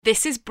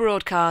This is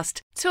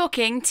Broadcast,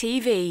 Talking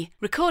TV,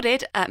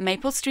 recorded at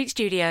Maple Street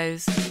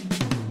Studios.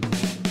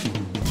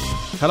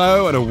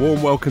 Hello and a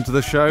warm welcome to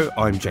the show.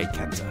 I'm Jake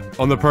Kenter.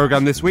 On the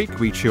programme this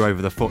week, we chew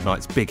over the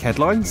fortnight's big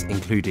headlines,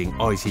 including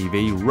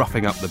ITV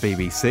roughing up the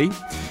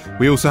BBC.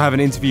 We also have an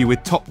interview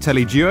with top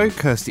telly duo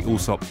Kirsty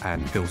Allsopp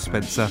and Phil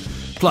Spencer.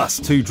 Plus,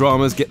 two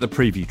dramas get the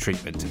preview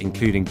treatment,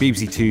 including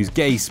BBC Two's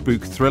gay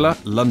spook thriller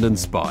London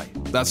Spy.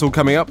 That's all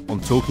coming up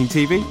on Talking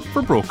TV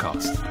from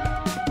Broadcast.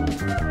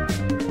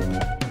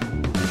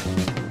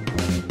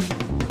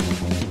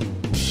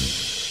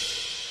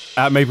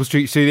 At Maple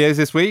Street Studios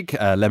this week,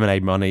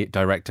 Lemonade Money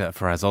director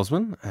Faraz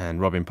Osman and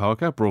Robin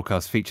Parker,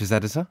 broadcast features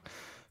editor.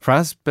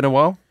 Faraz, been a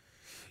while?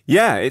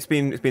 Yeah, it's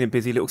been a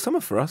busy little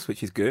summer for us,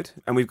 which is good.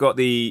 And we've got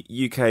the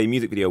UK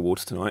Music Video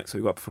Awards tonight, so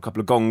we've got for a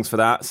couple of gongs for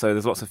that. So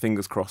there's lots of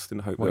fingers crossed in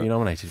the hope. What are you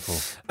nominated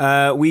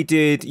for? We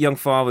did Young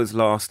Father's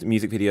last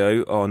music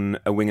video on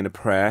A Wing and a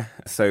Prayer.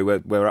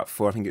 So we're up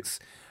for, I think it's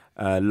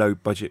low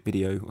budget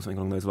video or something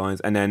along those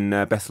lines. And then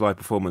Best Live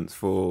Performance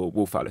for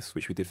Wolf Alice,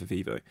 which we did for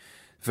Vivo.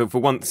 For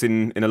once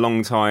in a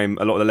long time,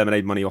 a lot of the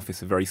Lemonade Money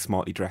office are very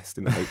smartly dressed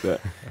in the hope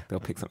that they'll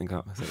pick something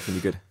up. So it's going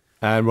to be good.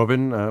 And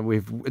Robin,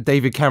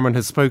 David Cameron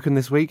has spoken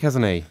this week,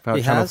 hasn't he?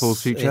 About Channel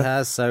 4's future? He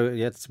has. So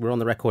yes, we're on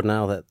the record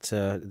now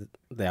that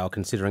they are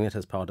considering it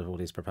as part of all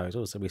these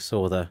proposals. So we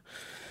saw the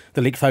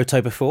leaked photo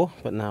before,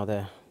 but now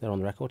they're on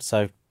the record.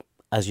 So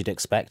as you'd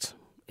expect,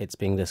 it's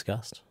being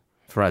discussed.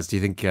 Faraz, do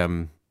you think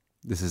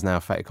this is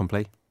now fait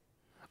accompli?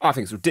 I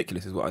think it's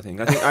ridiculous, is what I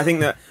think. I think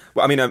that.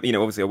 Well, I mean,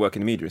 obviously, I work in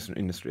the media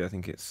industry. I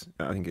think it's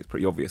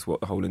pretty obvious what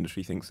the whole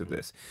industry thinks of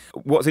this.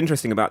 What's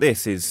interesting about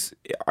this is,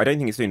 I don't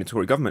think it's doing the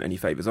Tory government any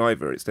favours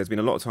either. There's been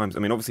a lot of times. I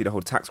mean, obviously, the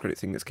whole tax credit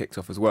thing that's kicked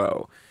off as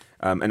well,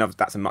 and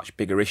that's a much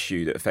bigger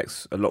issue that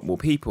affects a lot more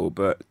people.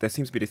 But there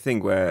seems to be the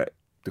thing where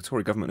the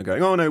Tory government are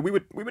going, "Oh no, we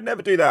would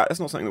never do that. That's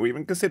not something that we're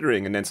even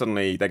considering." And then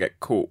suddenly they get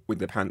caught with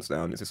their pants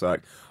down. It's just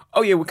like,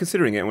 "Oh yeah, we're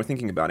considering it and we're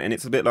thinking about it." And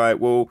it's a bit like,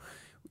 well,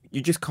 you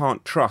just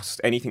can't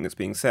trust anything that's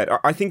being said.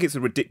 I think it's a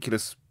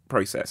ridiculous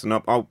process,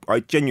 and I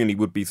genuinely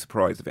would be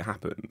surprised if it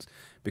happens,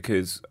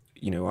 because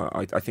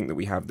I think that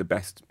we have the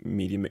best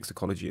media mixed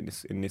ecology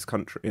in this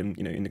country,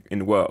 in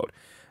the world,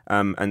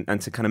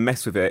 and to kind of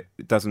mess with it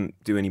doesn't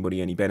do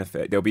anybody any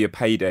benefit. There'll be a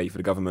payday for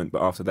the government,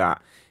 but after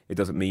that, it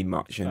doesn't mean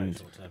much.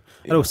 And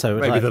also,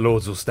 maybe the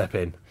Lords will step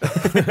in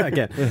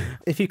again.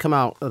 If you come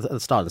out at the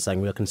start and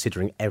saying we are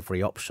considering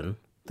every option,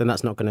 then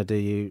that's not going to do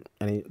you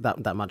any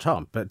that much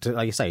harm. But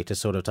like you say, to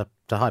sort of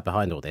to hide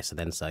behind all this and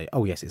then say,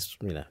 oh yes, it's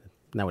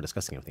now we're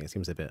discussing everything. It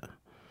seems a bit.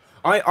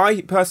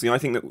 I personally, I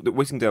think that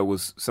Whittingdale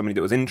was somebody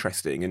that was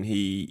interesting, and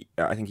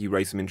I think he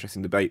raised some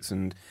interesting debates,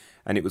 and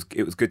it was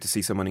good to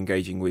see someone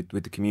engaging with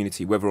the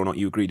community, whether or not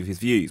you agreed with his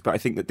views. But I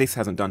think that this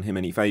hasn't done him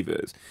any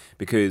favours,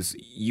 because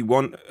you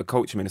want a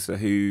culture minister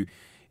who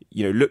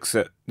looks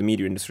at the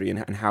media industry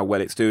and how well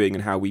it's doing,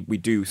 and how we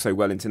do so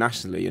well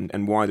internationally,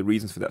 and why the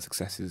reasons for that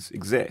successes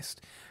exist.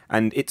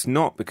 And it's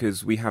not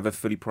because we have a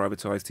fully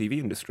privatised TV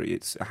industry.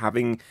 It's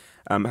having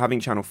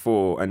Channel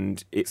 4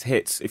 and its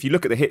hits. If you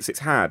look at the hits it's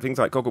had, things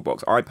like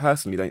Gogglebox, I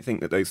personally don't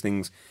think that those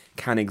things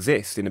can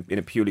exist in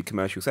a purely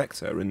commercial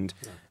sector. And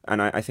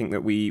I think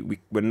that we're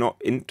not.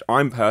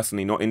 I'm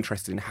personally not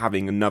interested in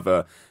having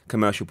another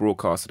commercial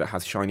broadcaster that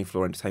has shiny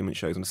floor entertainment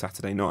shows on a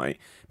Saturday night,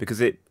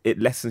 because it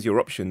lessens your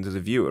options as a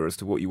viewer as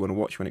to what you want to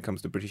watch when it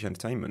comes to British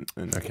entertainment.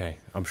 Okay,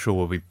 I'm sure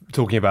we'll be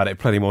talking about it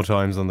plenty more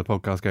times on the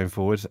podcast going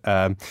forward.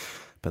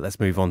 But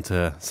let's move on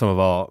to some of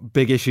our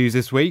big issues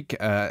this week,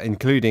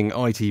 including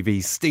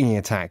ITV's stinging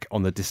attack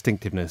on the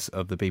distinctiveness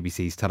of the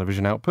BBC's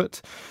television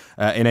output.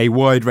 In a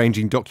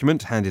wide-ranging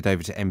document handed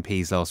over to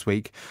MPs last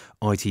week,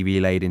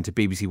 ITV laid into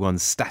BBC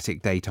One's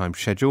static daytime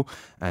schedule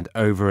and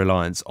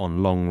over-reliance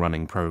on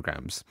long-running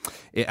programmes.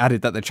 It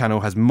added that the channel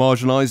has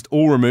marginalised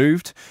or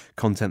removed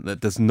content that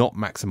does not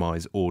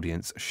maximise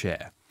audience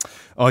share.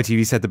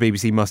 ITV said the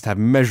BBC must have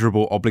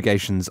measurable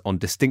obligations on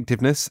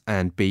distinctiveness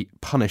and be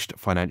punished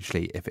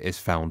financially if it is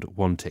found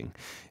wanting.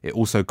 It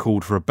also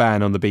called for a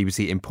ban on the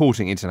BBC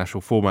importing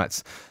international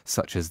formats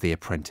such as The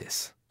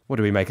Apprentice. What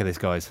do we make of this,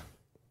 guys?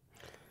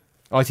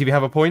 ITV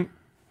have a point?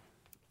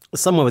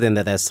 Somewhere within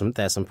there's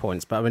some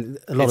points, but I mean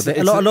a lot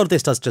of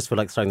this does just feel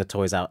like throwing the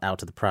toys out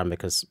of the pram,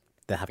 because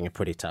they're having a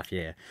pretty tough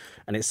year,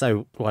 and it's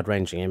so wide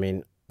ranging. I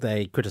mean,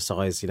 they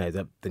criticise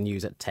the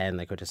news at 10,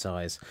 they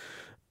criticise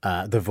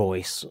The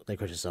Voice, they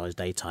criticise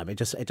daytime. It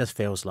just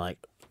feels like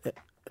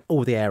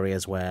all the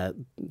areas where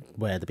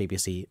the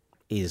BBC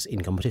is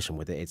in competition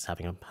with it's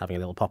having a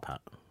little pop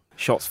at.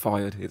 Shots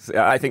fired.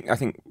 I think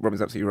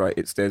Robin's absolutely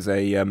right. There's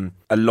a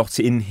lot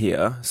in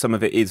here. Some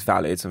of it is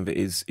valid, some of it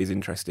is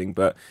interesting,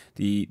 but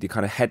the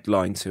kind of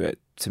headline to it,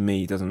 to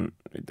me, doesn't.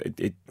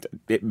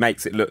 It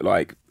makes it look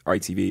like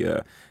ITV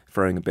are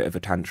throwing a bit of a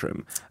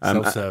tantrum.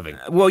 Self-serving.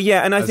 Well,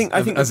 yeah, and I think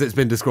as it's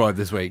been described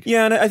this week.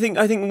 Yeah, and I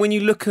think when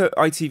you look at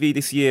ITV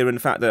this year, and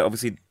the fact that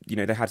obviously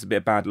they had a bit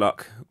of bad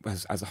luck,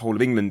 as the whole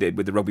of England did,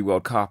 with the Rugby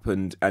World Cup,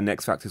 and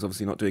X Factor's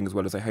obviously not doing as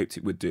well as I hoped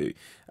it would do.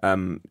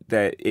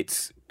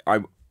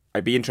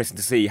 it'd be interesting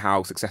to see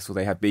how successful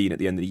they have been at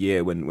the end of the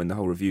year when the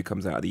whole review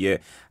comes out of the year.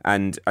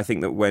 And I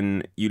think that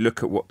when you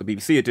look at what the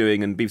BBC are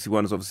doing, and BBC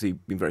One has obviously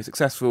been very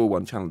successful,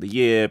 won Channel of the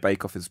Year,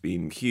 Bake Off has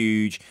been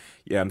huge,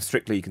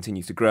 Strictly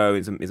continues to grow,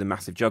 is a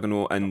massive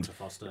juggernaut, and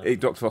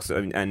Dr. Foster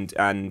and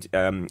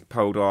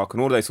Poldark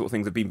and all those sort of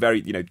things have been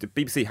very, the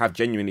BBC have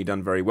genuinely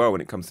done very well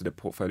when it comes to the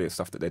portfolio of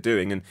stuff that they're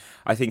doing. And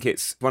I think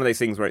it's one of those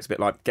things where it's a bit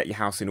like, get your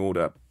house in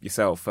order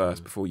yourself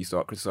first before you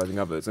start criticising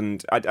others.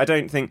 And I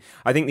think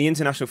the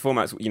international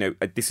formats,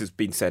 this has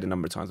been said a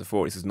number of times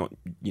before. This is not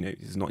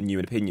new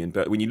in opinion.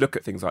 But when you look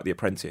at things like The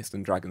Apprentice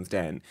and Dragon's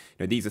Den,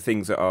 these are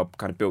things that are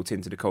kind of built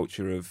into the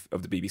culture of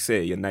the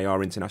BBC, and they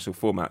are international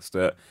formats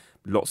that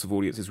lots of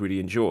audiences really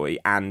enjoy.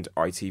 And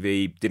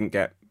ITV didn't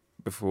get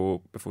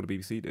before the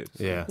BBC did.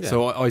 So.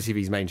 So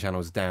ITV's main channel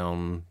is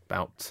down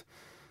about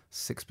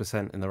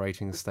 6% in the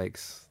rating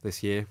stakes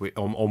this year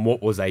on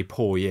what was a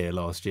poor year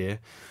last year.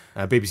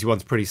 BBC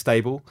One's pretty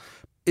stable.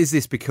 Is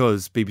this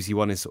because BBC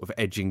One is sort of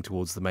edging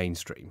towards the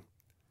mainstream,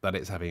 that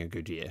it's having a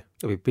good year?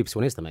 I mean, BBC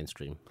One is the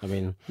mainstream. I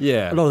mean,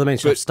 a lot of the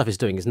mainstream stuff it's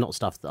doing is not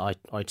stuff that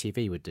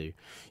ITV would do.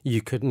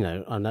 You could,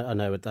 I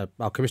know at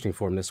our commissioning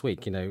forum this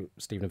week,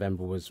 Steve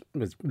November was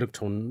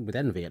looked on with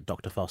envy at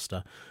Dr.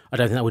 Foster. I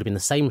don't think that would have been the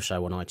same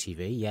show on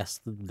ITV. Yes,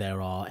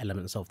 there are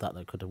elements of that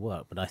could have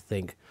worked, but I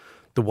think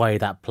the way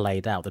that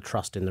played out, the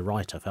trust in the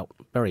writer, felt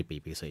very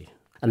BBC.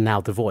 And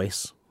now The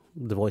Voice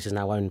is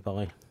now owned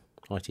by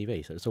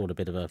ITV, so it's all a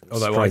bit of a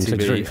strange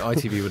situation.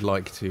 ITV would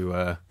like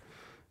to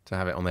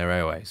have it on their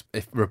airways.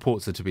 If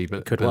reports are to be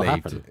believed. Could well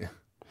happen.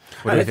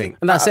 What do you think?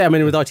 And that's it. I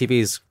mean, with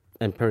ITV's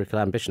empirical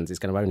ambitions, it's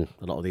going to own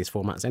a lot of these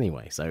formats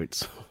anyway, so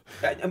it's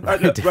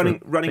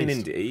running an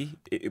indie.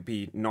 It would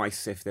be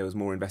nice if there was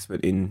more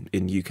investment in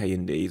UK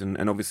indies,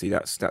 and obviously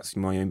that's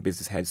my own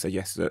business head. So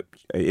yes,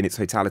 in its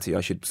totality,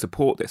 I should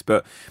support this.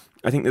 But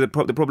I think that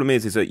the problem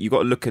is that you've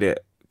got to look at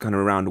it kind of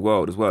around the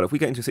world as well. If we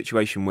get into a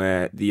situation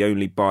where the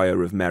only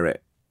buyer of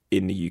merit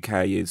in the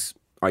UK is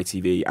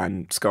ITV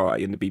and Sky,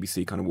 and the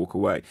BBC kind of walk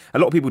away. A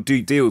lot of people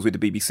do deals with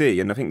the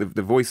BBC, and I think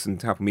the Voice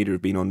and Apple Media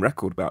have been on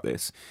record about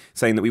this,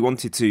 saying that we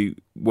wanted to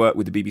work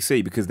with the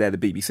BBC because they're the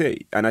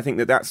BBC. And I think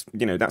that's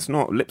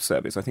not lip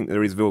service. I think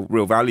there is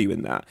real value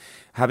in that.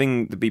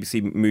 Having the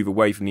BBC move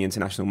away from the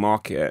international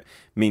market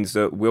means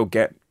that we'll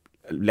get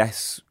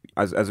less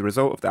as a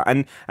result of that.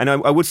 And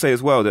I would say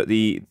as well that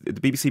the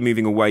BBC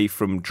moving away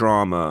from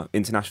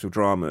international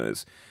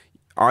dramas,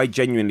 I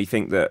genuinely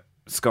think that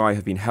Sky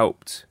have been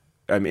helped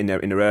in their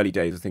early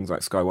days of things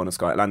like Sky One and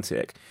Sky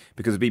Atlantic,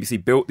 because the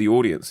BBC built the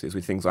audiences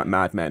with things like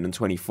Mad Men and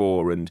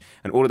 24 and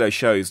all of those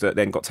shows that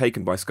then got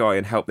taken by Sky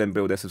and helped them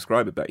build their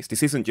subscriber base.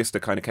 This isn't just a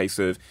kind of case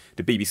of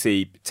the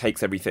BBC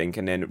takes everything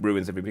and then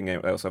ruins everything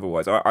else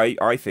otherwise.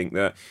 I think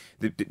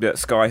that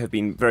Sky have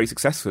been very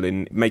successful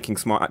in making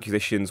smart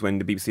acquisitions when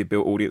the BBC have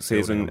built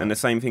audiences, and the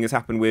same thing has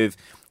happened with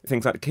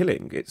things like The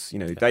Killing. It's the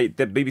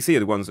BBC are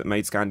the ones that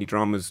made Scandi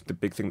dramas the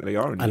big thing that they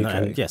are in the UK.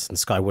 And yes, and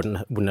Sky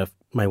wouldn't have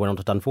may well not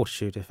have done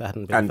Fortitude if it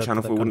hadn't been. And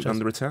Channel 4 wouldn't have done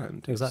The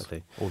Returned.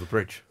 Exactly. Or The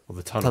Bridge. Or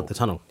The Tunnel. The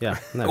Tunnel, yeah.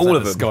 No, all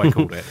of them. Sky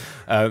called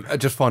it.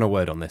 Just final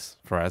word on this,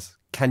 Faraz.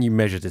 Can you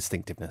measure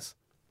distinctiveness?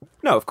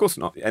 No, of course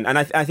not. And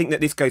I think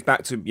that this goes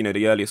back to,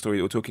 the earlier story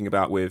that we're talking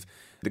about with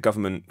the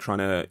government trying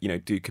to,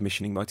 do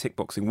commissioning by tick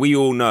boxing. We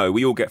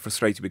all get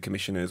frustrated with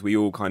commissioners. We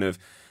all kind of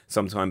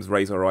sometimes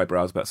raise our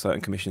eyebrows about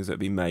certain commissions that have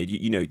been made.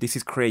 This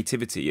is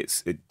creativity.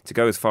 To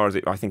go as far as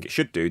I think it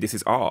should do. This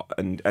is art,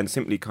 and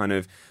simply kind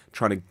of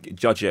trying to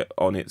judge it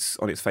on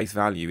its face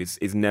value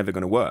is never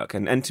going to work.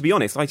 And to be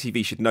honest,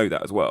 ITV should know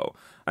that as well.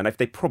 And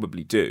they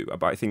probably do.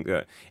 But I think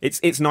that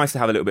it's nice to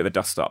have a little bit of a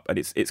dust up, and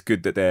it's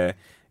good that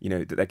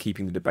they're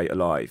keeping the debate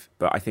alive.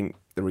 But I think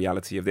the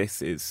reality of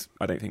this is,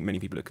 I don't think many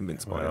people are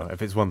convinced by it.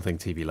 If it's one thing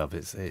TV love,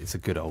 it's a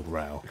good old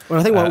row. Well,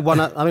 I think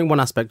one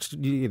aspect,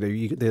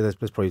 there's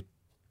probably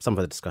some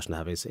further discussion to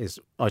have is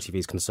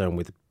ITV's concern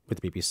with the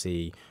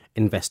BBC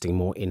investing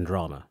more in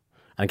drama.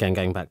 And again,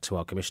 going back to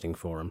our commissioning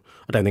forum,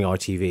 I don't think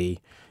ITV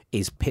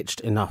is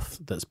pitched enough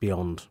that's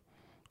beyond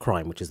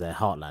crime, which is their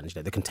heartland.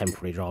 The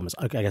contemporary dramas.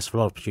 I guess for a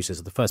lot of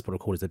producers, the first port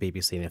of call is the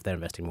BBC, and if they're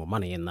investing more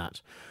money in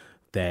that,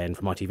 then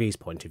from ITV's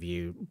point of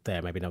view,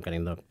 they're maybe not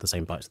getting the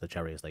same bites of the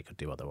cherry as they could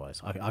do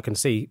otherwise. I can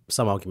see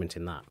some argument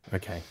in that.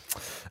 Okay.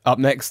 Up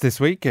next this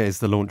week is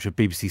the launch of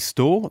BBC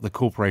Store, the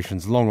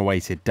corporation's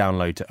long-awaited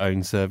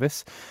download-to-own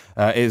service.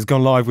 It has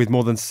gone live with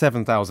more than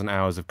 7,000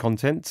 hours of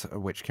content,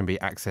 which can be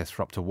accessed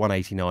for up to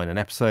 $1.89 an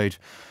episode.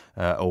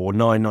 Or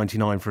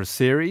 $9.99 for a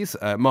series.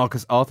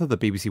 Marcus Arthur, the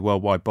BBC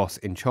Worldwide boss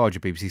in charge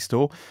of BBC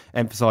Store,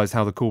 emphasised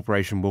how the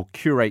corporation will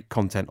curate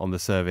content on the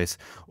service,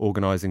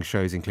 organising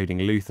shows including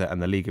Luther and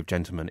the League of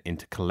Gentlemen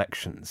into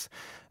collections.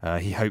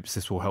 He hopes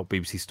this will help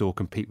BBC Store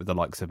compete with the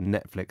likes of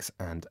Netflix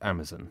and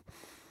Amazon.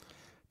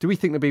 Do we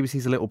think the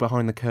BBC's a little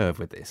behind the curve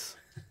with this,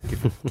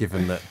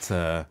 given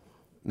that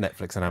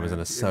Netflix and Amazon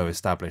are so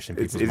established in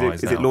people's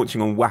minds now? Is it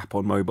launching on WAP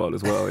on mobile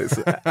as well?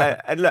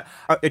 And look,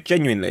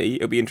 genuinely,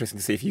 it'll be interesting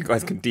to see if you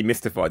guys can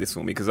demystify this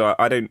for me, because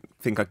I don't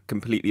think I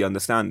completely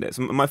understand it.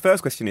 So my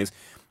first question is,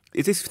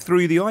 Is this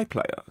through the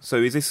iPlayer? So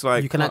is this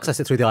like... You can access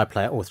it through the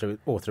iPlayer or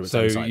through its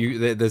own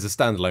site. There's a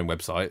standalone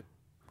website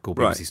called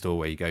BBC Right. Store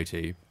where you go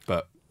to,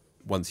 but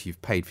once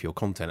you've paid for your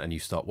content and you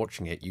start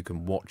watching it, you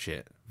can watch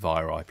it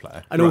via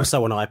iPlayer. And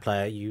also on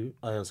iPlayer,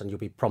 I understand you'll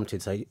be prompted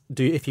to say,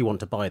 if you want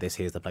to buy this,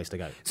 here's the place to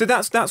go. So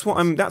that's what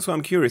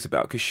I'm curious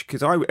about,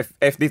 because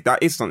if that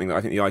is something that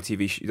I think the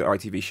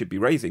ITV should be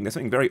raising. There's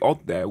something very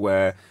odd there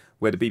where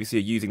the BBC are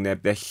using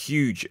their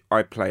huge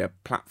iPlayer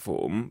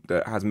platform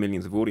that has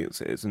millions of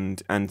audiences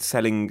and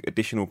selling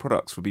additional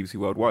products for BBC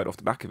Worldwide off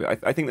the back of it.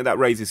 I think that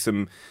raises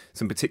some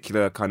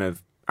particular kind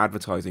of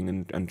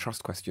advertising and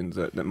trust questions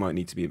that might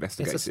need to be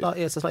investigated. It's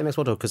a slightly mixed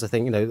model, because I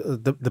think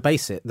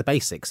the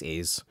basics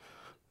is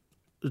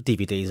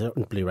DVDs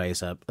and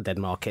Blu-rays are a dead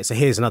market. So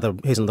here's another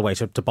way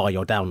to buy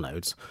your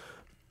downloads.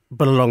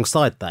 But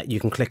alongside that, you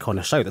can click on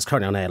a show that's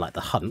currently on air, like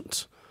The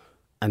Hunt,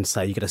 and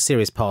say you get a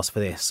series pass for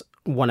this.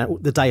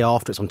 The day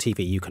after it's on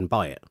TV, you can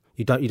buy it.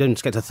 You don't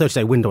just get to a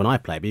 30-day window on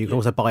iPlayer, but you can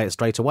also buy it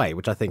straight away,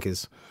 which I think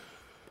is...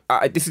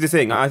 this is the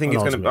thing. I think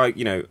it's going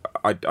to.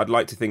 I'd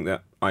like to think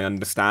that I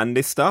understand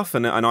this stuff,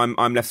 and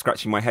I'm left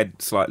scratching my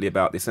head slightly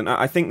about this. And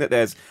I think that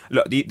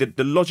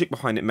the logic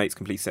behind it makes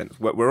complete sense.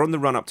 We're on the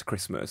run up to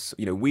Christmas.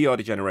 We are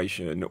the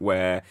generation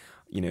where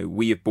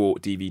we have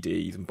bought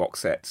DVDs and box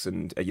sets,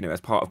 and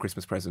as part of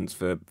Christmas presents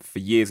for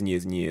years and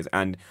years and years.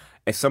 And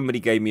if somebody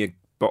gave me a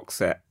box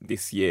set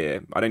this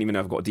year, I don't even know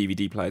if I've got a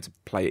DVD player to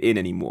play it in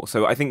anymore.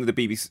 So I think that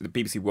the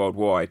BBC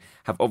Worldwide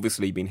have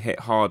obviously been hit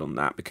hard on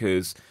that,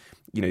 because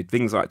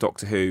things like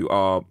Doctor Who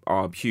are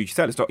huge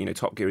sellers.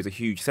 Top Gear is a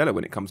huge seller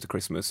when it comes to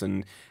Christmas,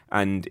 and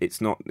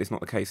it's not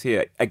the case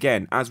here.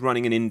 Again, as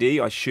running an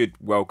indie, I should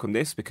welcome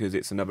this, because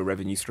it's another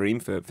revenue stream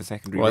for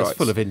secondary rights. It's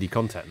full of indie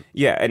content.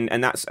 Yeah,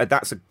 and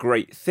that's a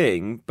great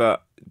thing,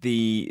 but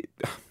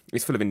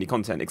it's full of indie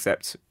content,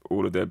 except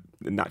all of the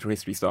natural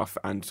history stuff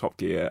and Top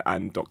Gear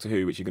and Doctor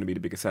Who, which are going to be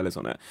the bigger sellers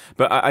on it.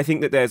 But I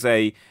think that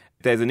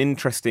there's an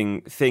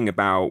interesting thing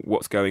about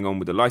what's going on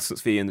with the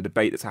license fee and the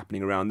debate that's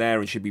happening around there,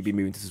 and should we be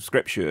moving to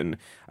subscription?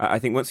 I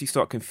think once you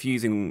start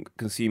confusing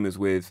consumers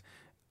with,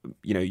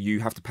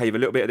 you have to pay a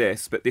little bit of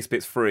this, but this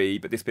bit's free,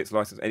 but this bit's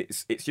licensed, and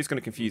it's just going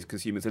to confuse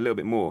consumers a little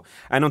bit more.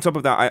 And on top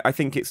of that, I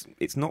think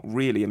it's not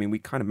really. I mean, we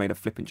kind of made a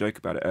flippant joke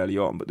about it early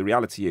on, but the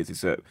reality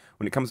is that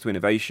when it comes to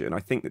innovation, I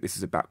think that this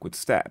is a backward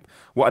step.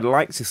 What I'd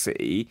like to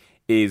see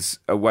is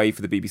a way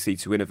for the BBC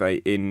to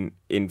innovate in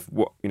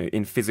what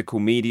in physical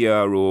media,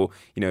 or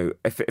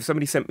if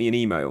somebody sent me an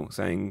email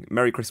saying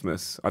Merry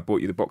Christmas, I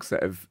bought you the box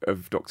set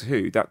of Doctor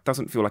Who, that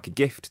doesn't feel like a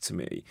gift to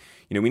me.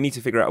 We need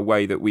to figure out a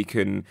way that we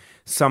can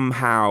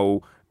somehow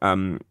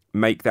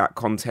make that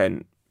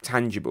content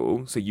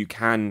tangible, so you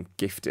can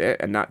gift it,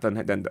 and that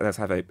then does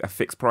have a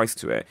fixed price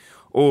to it.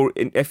 Or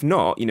if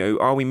not,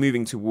 are we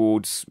moving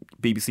towards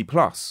BBC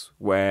Plus,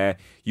 where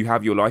you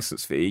have your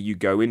license fee, you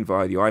go in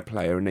via the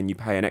iPlayer, and then you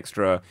pay an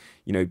extra,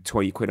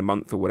 20 quid a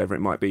month or whatever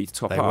it might be to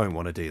top up? They won't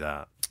want to do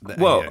that.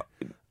 Well,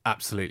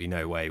 absolutely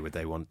no way would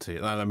they want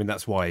to. I mean,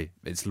 that's why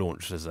it's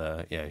launched as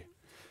a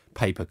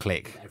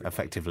pay-per-click,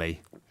 effectively.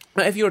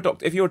 If you're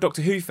a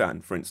Doctor Who fan,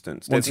 for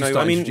instance, once you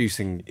start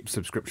introducing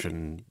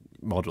subscription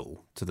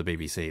model to the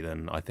BBC,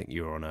 then I think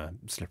you're on a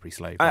slippery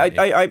slope.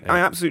 I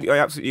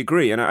absolutely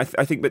agree, and I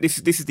think, but this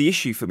is the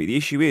issue for me. The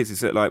issue is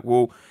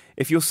that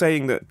if you're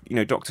saying that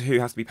Doctor Who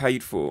has to be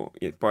paid for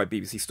by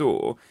BBC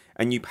Store,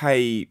 and you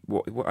pay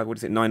what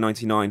is it,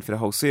 £9.99 for the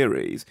whole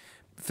series.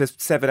 For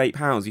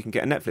 £7-8 you can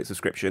get a Netflix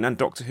subscription, and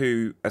Doctor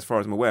Who, as far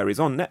as I'm aware, is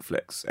on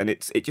Netflix, and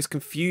it just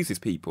confuses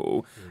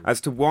people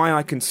as to why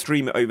I can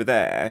stream it over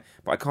there,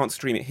 but I can't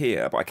stream it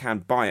here, but I can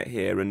buy it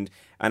here, and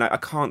I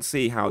can't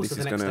see how this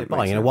is going to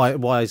buy.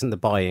 Why isn't the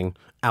buying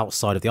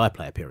outside of the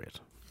iPlayer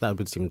period? That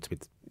would seem to be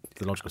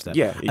the logical step.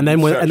 Yeah, and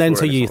then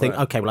so you think,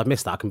 okay, well I've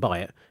missed that, I can buy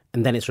it,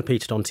 and then it's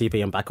repeated on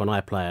TV and back on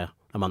iPlayer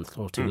a month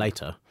or two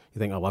later. You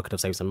think, I could have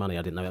saved some money.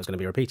 I didn't know it was going to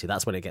be repeated.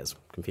 That's when it gets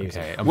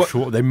confusing. Okay, I'm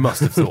sure they must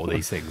have thought of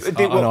these things.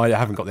 I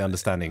haven't got the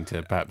understanding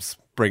to perhaps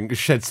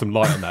shed some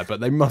light on that, but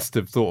they must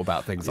have thought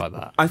about things like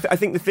that. I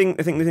think the thing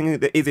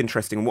that is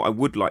interesting, and what I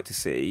would like to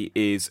see,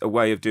 is a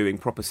way of doing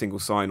proper single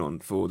sign-on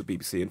for the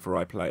BBC and for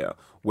iPlayer,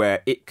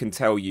 where it can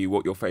tell you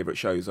what your favourite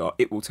shows are.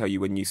 It will tell you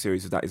when new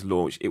series of that is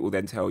launched. It will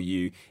then tell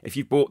you if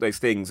you've bought those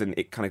things, and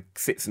it kind of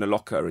sits in a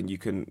locker, and you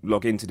can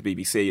log into the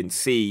BBC and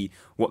see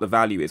what the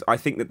value is. I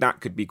think that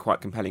could be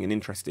quite compelling and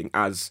interesting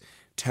as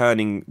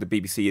turning the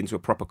BBC into a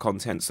proper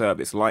content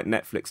service like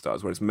Netflix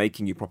does, where it's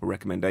making you proper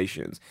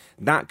recommendations.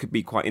 That could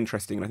be quite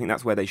interesting, and I think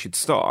that's where they should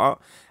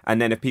start.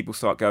 And then if people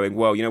start going,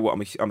 well, you know what,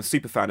 I'm a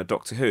super fan of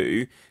Doctor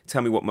Who,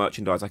 tell me what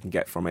merchandise I can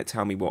get from it,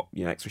 tell me what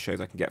extra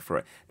shows I can get for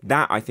it.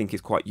 That, I think,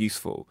 is quite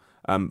useful.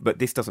 But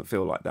this doesn't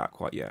feel like that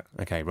quite yet.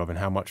 Okay, Robin,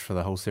 how much for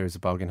the whole series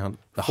of Bargain Hunt?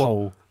 The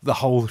whole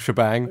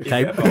shebang?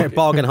 Okay,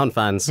 Bargain Hunt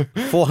fans,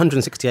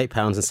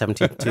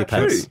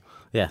 £468.72.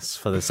 Yes,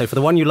 for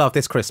the one you love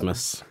this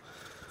Christmas.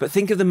 But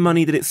think of the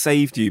money that it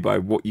saved you by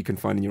what you can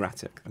find in your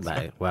attic.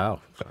 Wow,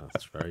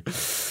 that's very good.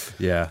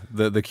 Yeah,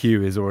 the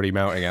queue is already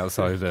mounting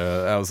outside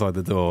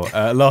the door.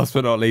 Last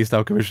but not least,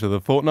 our commission of the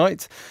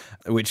fortnight,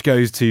 which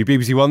goes to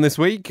BBC One this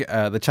week.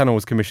 The channel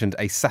has commissioned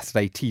a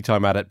Saturday tea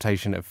time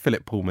adaptation of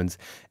Philip Pullman's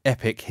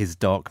epic His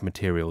Dark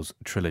Materials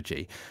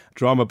trilogy.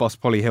 Drama boss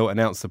Polly Hill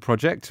announced the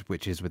project,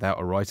 which is without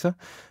a writer,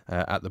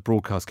 at the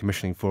Broadcast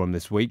Commissioning Forum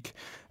this week.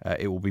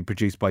 It will be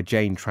produced by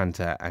Jane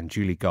Tranter and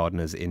Julie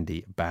Gardner's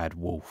indie Bad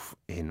Wolf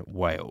in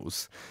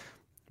Wales.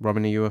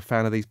 Robin, are you a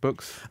fan of these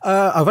books?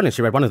 I've only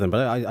actually read one of them,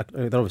 but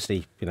they're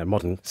obviously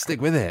modern.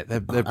 Stick with it.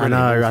 They're brilliant.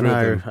 I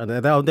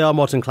know. They are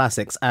modern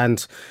classics,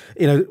 and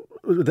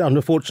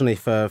unfortunately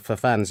for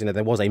fans,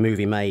 there was a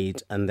movie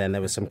made, and then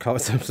there was some. It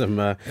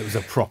was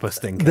a proper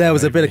stinker. There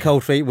was a bit of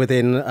cold feet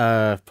within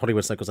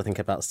Hollywood circles, I think,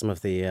 about some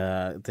of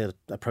the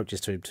approaches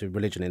to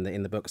religion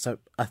in the book. So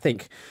I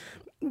think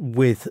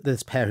with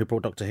this pair who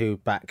brought Doctor Who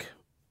back,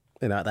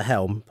 at the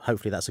helm,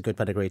 hopefully that's a good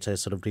pedigree to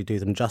sort of do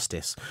them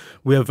justice.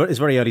 It's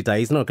very early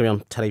days. They're not going to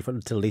be on telly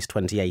until at least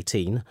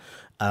 2018.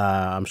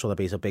 I'm sure there'll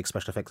be some big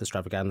special effects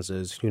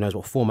extravaganzas. Who knows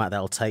what format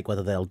they'll take,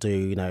 whether they'll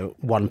do,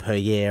 one per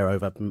year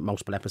over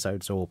multiple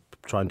episodes or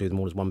try and do them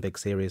all as one big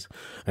series.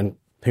 And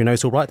who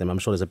knows who'll write them? I'm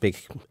sure there's a big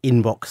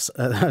inbox.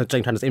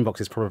 Jane Tranter's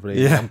inbox is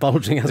probably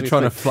bulging as they're we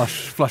trying speak. to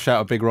flush out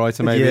a big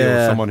writer maybe,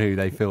 or someone who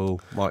they feel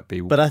might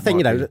be. But I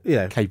think,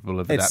 capable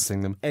of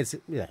adapting them.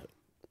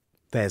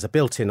 There's a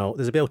built-in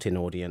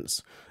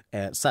audience.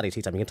 Saturday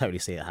tea time, you can totally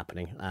see it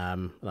happening.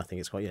 And I think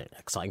it's quite an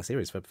exciting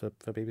series for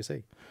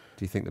BBC.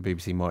 Do you think the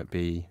BBC might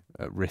be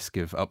at risk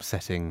of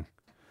upsetting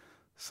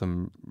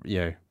some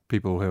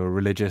people who are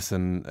religious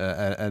and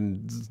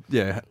upsetting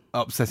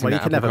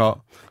that apple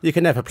cart? You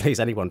can never please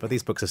anyone, but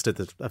these books have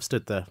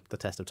stood the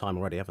test of time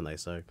already, haven't they?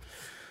 So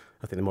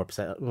I think they're more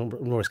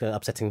risk of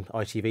upsetting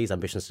ITV's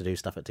ambitions to do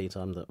stuff at tea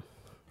time that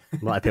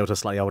might appeal to a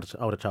slightly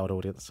older child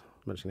audience,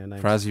 mentioning their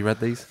names. Fraz, you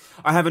read these?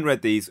 I haven't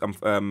read these,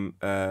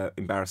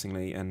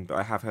 embarrassingly, and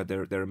I have heard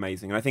they're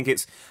amazing. And I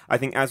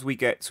think as we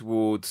get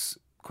towards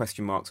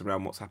question marks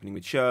around what's happening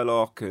with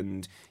Sherlock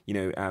and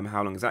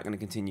how long is that going to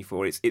continue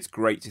for, it's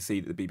great to see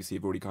that the BBC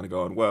have already kind of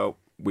gone, well,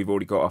 we've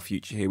already got our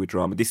future here with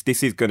drama.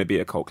 This is going to be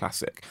a cult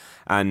classic,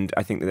 and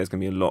I think that there's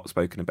going to be a lot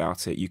spoken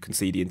about it. You can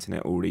see the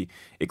internet already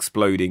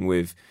exploding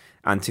with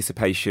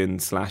anticipation /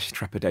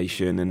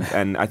 trepidation,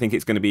 and I think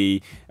it's going to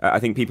be I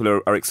think people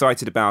are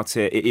excited about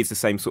it. It is the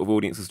same sort of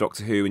audience as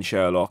Doctor Who and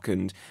Sherlock,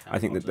 and I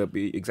think that there'll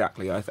be I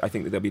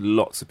think that there'll be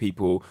lots of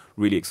people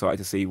really excited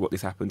to see what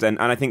this happens, and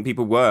I think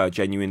people were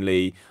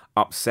genuinely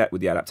upset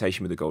with the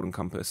adaptation with the Golden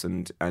Compass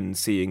and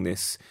seeing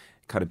this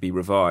kind of be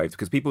revived,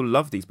 because people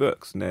love these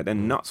books and they're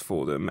nuts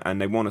for them and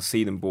they want to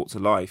see them brought to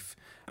life.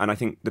 And I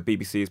think the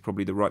BBC is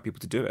probably the right people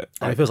to do it.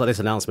 And it feels like this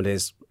announcement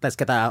is, let's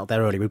get that out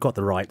there early. We've got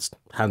the rights,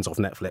 hands off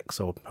Netflix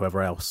or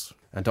whoever else.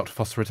 And Dr.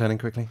 Foster returning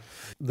quickly?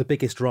 The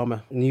biggest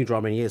new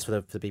drama in years for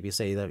the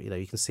BBC.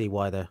 You can see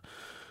why they'll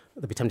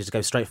be tempted to go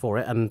straight for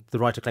it. And the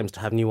writer claims to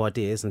have new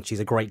ideas, and she's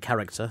a great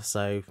character.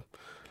 So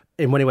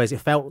in many ways,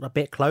 it felt a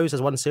bit closed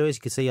as one series.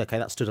 You could see, okay,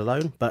 that stood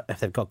alone. But if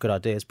they've got good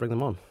ideas, bring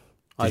them on.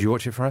 Did you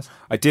watch it for us?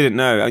 I didn't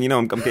know. And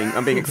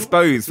I'm being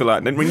exposed for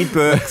didn't read any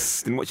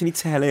books, didn't watch any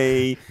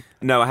telly.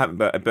 No, I haven't.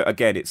 But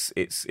again, it's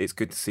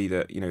good to see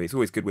that it's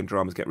always good when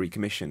dramas get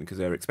recommissioned because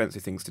they're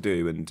expensive things to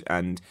do,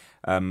 and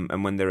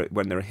when they're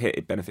a hit,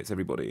 it benefits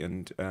everybody.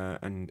 And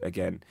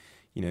again,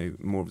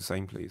 more of the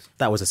same, please.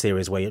 That was a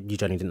series where you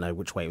generally didn't know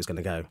which way it was going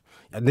to go.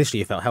 Initially,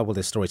 you felt, how will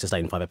this story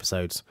sustain 5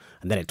 episodes?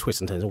 And then it twists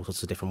and turns all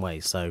sorts of different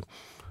ways. So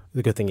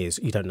the good thing is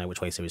you don't know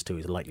which way Series 2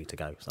 is likely to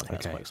go. So I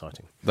think that's quite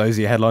exciting. Those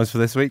are your headlines for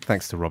this week.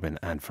 Thanks to Robin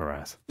and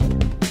Faraz.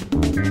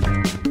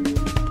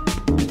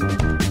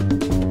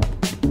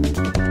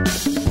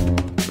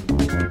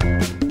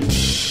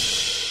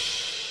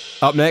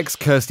 Up next,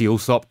 Kirsty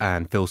Allsop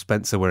and Phil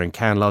Spencer were in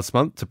Cannes last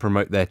month to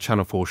promote their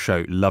Channel 4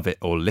 show Love It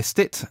or List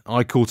It.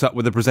 I caught up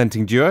with the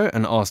presenting duo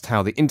and asked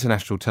how the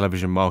international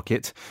television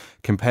market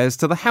compares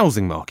to the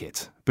housing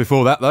market.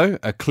 Before that, though,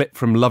 a clip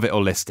from Love It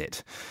or List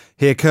It.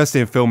 Here,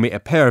 Kirsty and Phil meet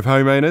a pair of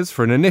homeowners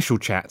for an initial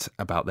chat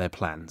about their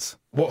plans.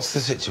 What's the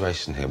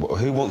situation here?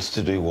 Who wants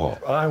to do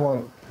what? I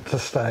want to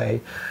stay.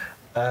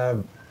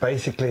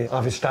 Basically,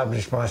 I've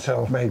established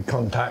myself, made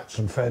contacts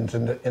and friends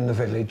in the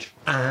village,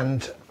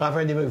 and I've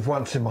only moved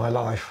once in my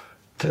life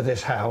to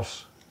this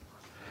house.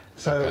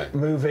 So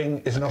moving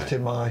is not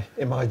in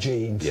my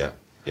genes. Yeah.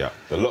 There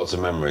are lots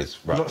of memories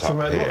wrapped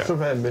up here. Lots of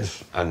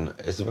memories. And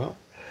Isabel?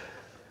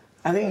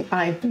 I think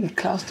I'd be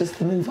classed as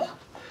the mover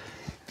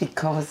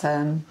because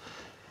I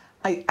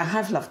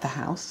have loved the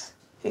house.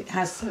 It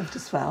has served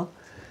us well.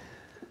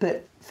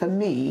 But for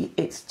me,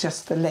 it's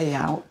just the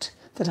layout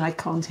that I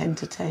can't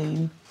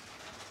entertain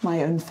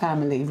my own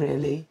family,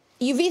 really.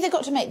 You've either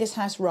got to make this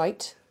house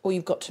right or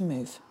you've got to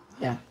move.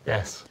 Yeah.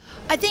 Yes.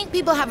 I think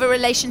people have a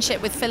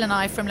relationship with Phil and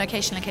I from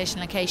location,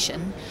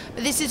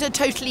 but this is a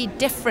totally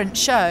different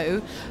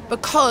show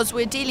because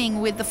we're dealing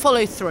with the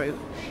follow-through.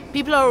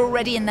 People are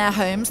already in their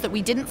homes that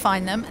we didn't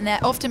find them, and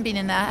they're often been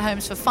in their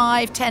homes for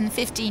 5, 10,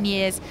 15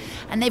 years,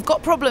 and they've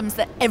got problems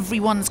that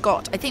everyone's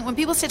got. I think when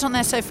people sit on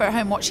their sofa at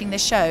home watching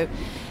this show,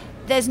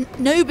 there's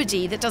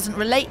nobody that doesn't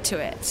relate to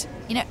it.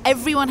 You know,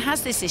 everyone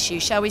has this issue.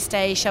 Shall we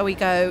stay? Shall we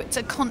go? It's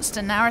a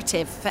constant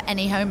narrative for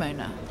any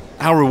homeowner.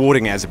 How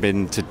rewarding has it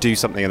been to do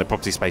something in the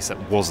property space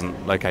that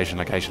wasn't location,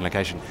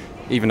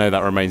 even though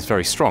that remains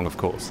very strong, of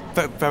course?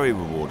 Very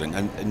rewarding,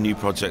 and new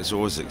projects are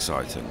always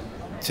exciting.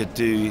 To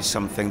do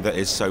something that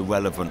is so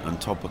relevant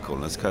and topical,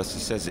 and as Kirsty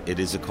says, it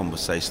is a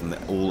conversation that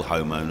all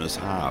homeowners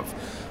have,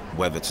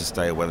 whether to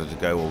stay or whether to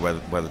go or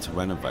whether to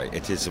renovate.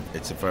 It's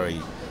a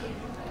very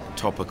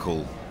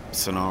topical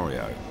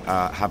scenario.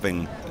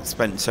 Having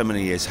spent so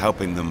many years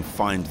helping them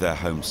find their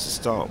homes to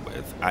start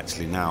with,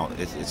 actually now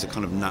it's a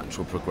kind of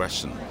natural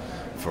progression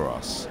for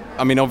us.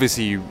 I mean,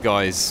 obviously you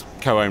guys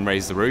co-own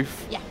Raise the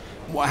Roof. Yeah.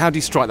 How do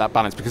you strike that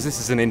balance? Because this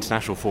is an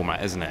international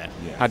format, isn't it?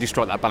 Yeah. How do you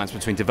strike that balance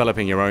between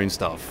developing your own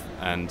stuff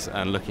and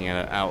looking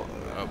at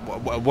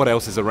what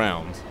else is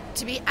around?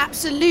 To be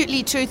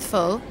absolutely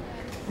truthful,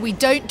 we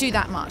don't do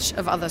that much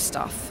of other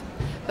stuff.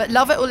 But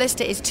Love It or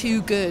List It is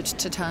too good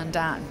to turn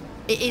down.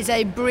 It is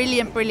a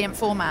brilliant, brilliant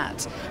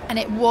format, and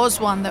it was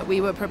one that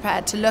we were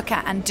prepared to look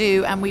at and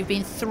do, and we've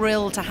been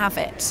thrilled to have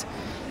it.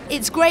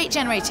 It's great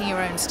generating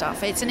your own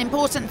stuff. It's an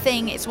important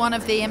thing. It's one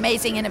of the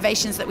amazing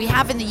innovations that we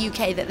have in the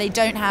UK that they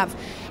don't have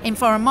in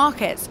foreign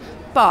markets.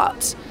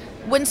 But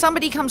when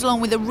somebody comes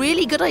along with a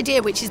really good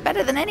idea, which is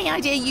better than any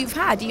idea you've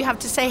had, you have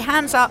to say,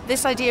 hands up,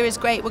 this idea is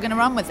great, we're going to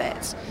run with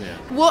it. Yeah.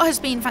 What has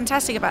been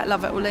fantastic about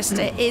Love It or List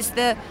It is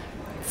the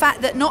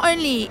fact that not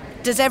only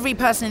does every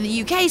person in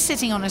the UK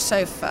sitting on a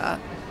sofa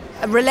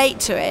relate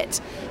to it,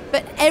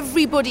 but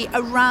everybody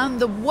around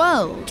the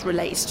world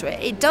relates to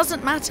it. It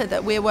doesn't matter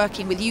that we're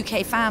working with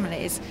UK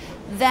families.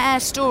 Their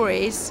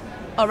stories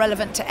are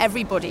relevant to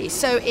everybody.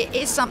 So it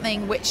is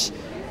something which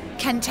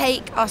can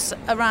take us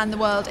around the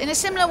world in a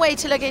similar way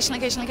to location.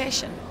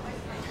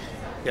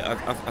 Yeah,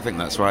 I think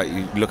that's right.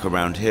 You look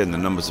around here and the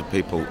numbers of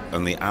people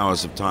and the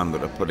hours of time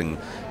that are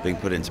being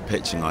put into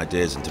pitching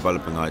ideas and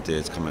developing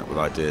ideas, coming up with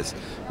ideas.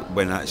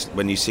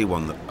 When you see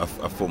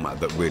a format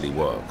that really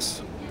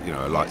works, you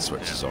know, a light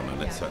switches on,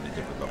 and it's certainly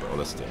did with Love It or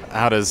List It.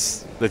 How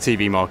does the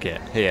TV market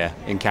here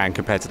in Cannes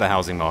compare to the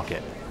housing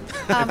market?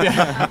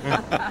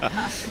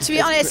 To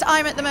be honest,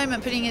 I'm at the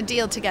moment putting a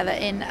deal together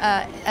in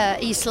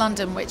East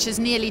London, which has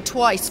nearly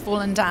twice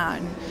fallen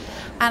down.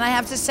 And I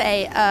have to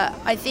say,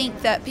 I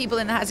think that people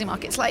in the housing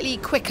market are slightly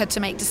quicker to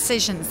make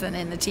decisions than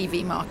in the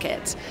TV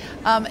market.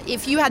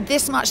 If you had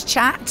this much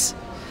chat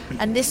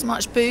and this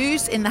much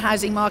booze in the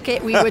housing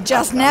market, we would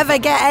just never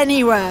get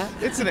anywhere.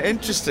 It's an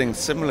interesting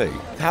simile.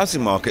 The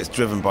housing market's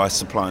driven by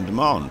supply and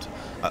demand,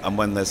 and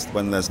when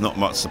there's not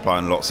much supply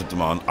and lots of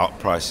demand, up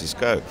prices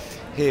go.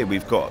 Here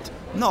we've got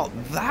not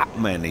that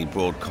many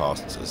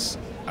broadcasters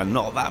and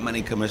not that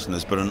many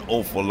commissioners, but an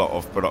awful lot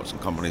of production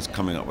companies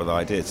coming up with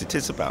ideas. It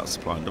is about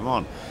supply and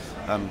demand.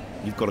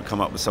 You've got to come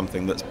up with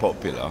something that's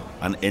popular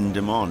and in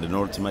demand in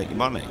order to make your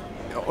money.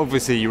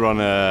 Obviously you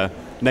run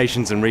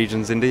Nations and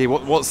Regions, Indy.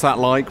 What's that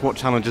like? What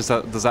challenges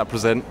does that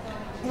present?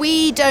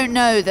 We don't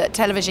know that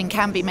television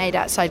can be made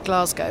outside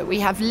Glasgow. We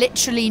have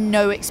literally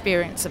no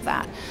experience of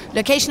that.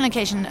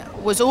 Location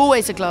was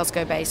always a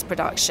Glasgow-based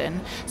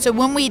production. So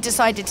when we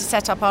decided to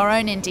set up our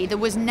own indie, there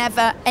was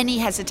never any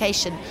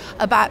hesitation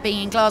about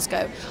being in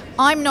Glasgow.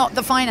 I'm not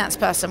the finance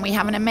person. We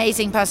have an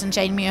amazing person,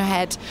 Jane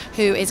Muirhead,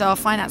 who is our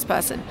finance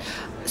person.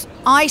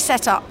 I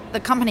set up the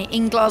company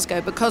in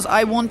Glasgow because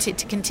I wanted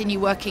to continue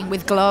working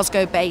with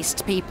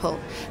Glasgow-based people.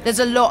 There's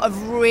a lot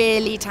of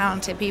really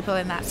talented people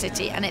in that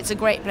city, and it's a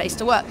great place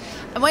to work.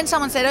 And when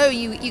someone said, oh,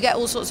 you get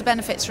all sorts of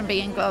benefits from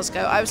being in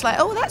Glasgow, I was like,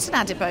 oh, that's an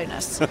added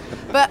bonus.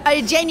 But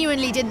I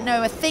genuinely didn't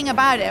know a thing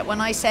about it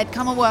when I said,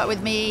 come and work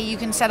with me, you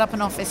can set up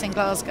an office in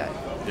Glasgow.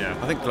 Yeah,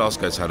 I think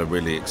Glasgow's had a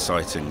really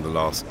exciting the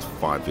last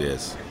 5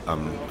 years.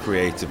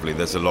 Creatively,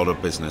 there's a lot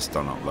of business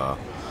done up there.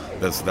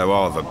 There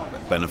are the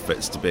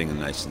benefits to being in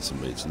Nations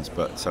and Regions,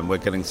 but we're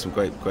getting some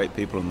great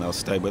people, and they'll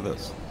stay with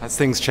us. Has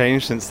things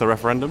changed since the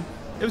referendum?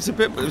 It was a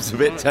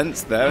bit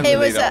tense there.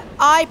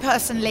 I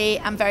personally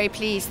am very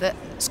pleased that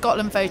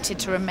Scotland voted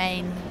to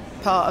remain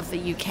part of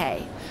the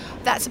UK.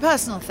 That's a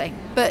personal thing,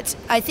 but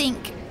I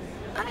think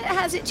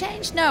has it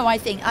changed? No, I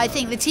think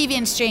the TV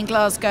industry in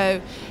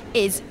Glasgow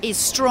is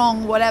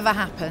strong. Whatever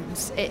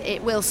happens,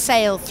 it will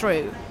sail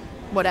through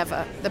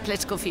whatever the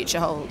political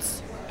future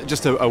holds.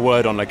 Just a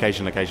word on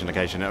location.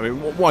 I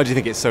mean, why do you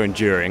think it's so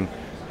enduring?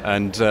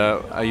 And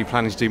are you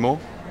planning to do more?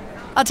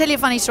 I'll tell you a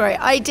funny story.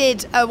 I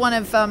did one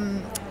of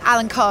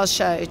Alan Carr's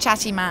show,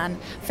 Chatty Man.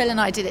 Phil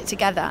and I did it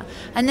together.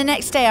 And the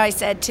next day I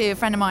said to a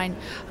friend of mine,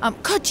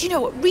 God, do you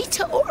know what?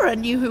 Rita Ora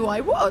knew who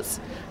I was.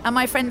 And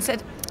my friend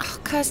said,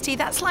 oh, Kirsty,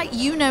 that's like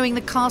you knowing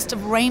the cast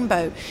of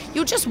Rainbow.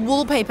 You're just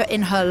wallpaper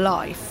in her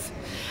life.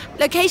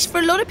 location, for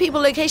a lot of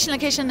people,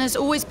 location has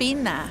always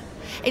been there.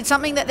 It's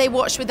something that they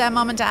watch with their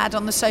mum and dad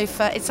on the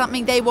sofa. It's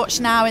something they watch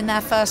now in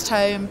their first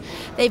home.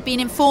 They've been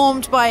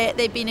informed by it.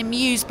 They've been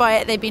amused by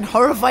it. They've been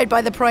horrified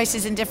by the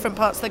prices in different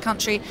parts of the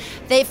country.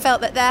 They've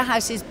felt that their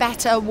house is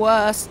better,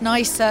 worse,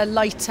 nicer,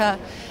 lighter.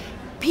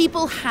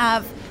 People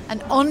have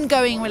an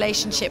ongoing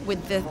relationship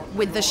with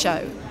the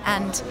show.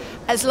 And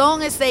as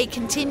long as they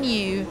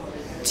continue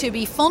to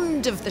be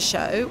fond of the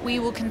show, we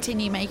will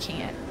continue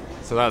making it.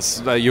 So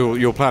that's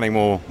you're planning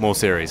more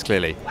series,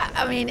 clearly.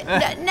 I mean,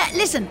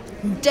 listen,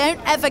 don't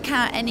ever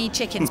count any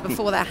chickens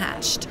before they're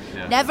hatched.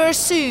 Yeah. Never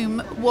assume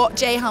what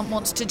Jay Hunt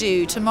wants to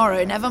do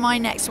tomorrow, never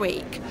mind next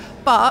week.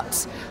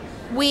 But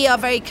we are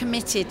very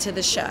committed to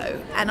the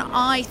show, and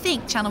I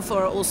think Channel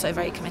 4 are also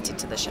very committed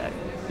to the show.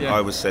 Yeah.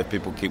 I would say if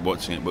people keep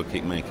watching it, we'll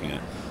keep making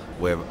it.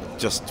 We're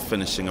just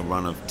finishing a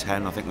run of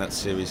 10, I think that's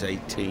series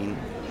 18.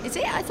 Is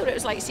it? I thought it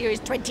was like series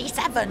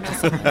 27 or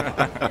something.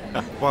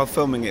 While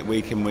filming it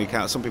week in, week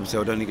out, some people say,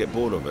 oh, don't you get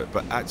bored of it?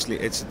 But actually,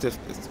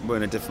 we're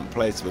in a different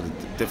place with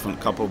a different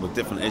couple with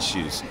different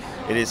issues.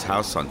 It is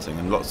house hunting,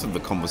 and lots of the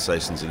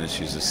conversations and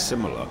issues are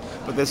similar.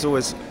 But there's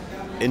always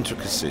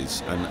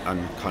intricacies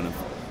and kind of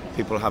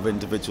people have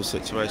individual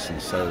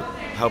situations. So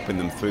helping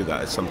them through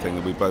that is something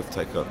that we both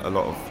take a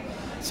lot of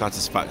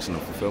satisfaction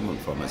and fulfillment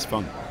from. It's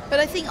fun. But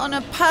I think on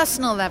a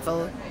personal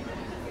level,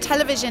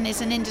 television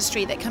is an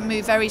industry that can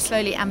move very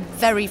slowly and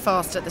very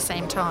fast at the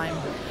same time.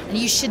 And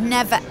you should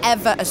never,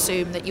 ever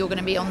assume that you're going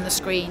to be on the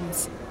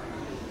screens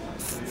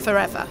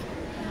forever.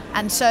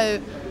 And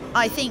so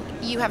I think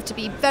you have to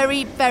be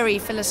very, very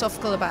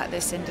philosophical about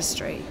this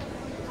industry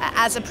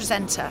as a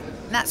presenter.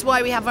 And that's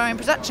why we have our own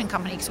production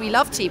company, because we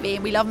love TV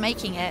and we love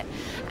making it.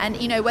 And,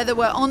 you know, whether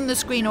we're on the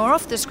screen or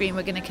off the screen,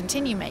 we're going to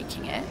continue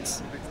making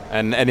it.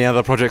 And any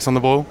other projects on the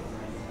boil?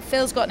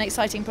 Phil's got an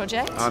exciting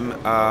project. I'm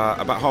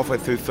about halfway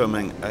through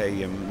filming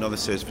another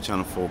series for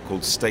Channel 4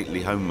 called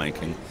Stately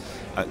Homemaking,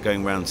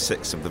 going around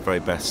 6 of the very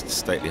best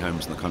stately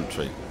homes in the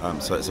country.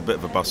 So it's a bit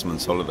of a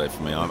busman's holiday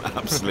for me. I'm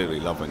absolutely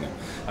loving it.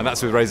 And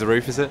that's with Raise the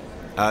Roof, is it?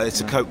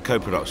 It's a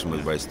co-production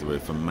with Raise the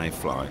Roof and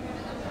Mayfly,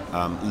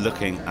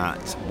 looking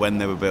at when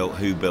they were built,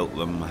 who built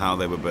them, how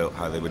they were built,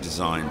 how they were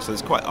designed. So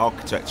it's quite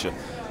architecture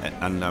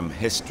and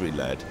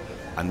history-led,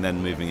 and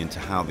then moving into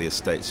how the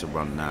estates are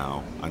run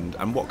now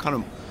and what kind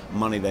of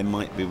money they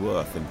might be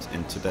worth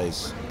in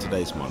today's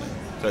money.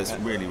 So it's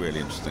really, really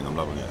interesting. I'm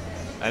loving it.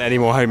 And any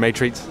more homemade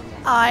treats?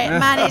 I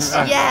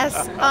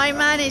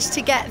managed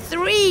to get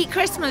 3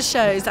 Christmas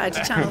shows out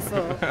of Channel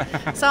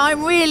 4. So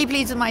I'm really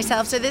pleased with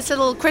myself. So this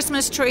little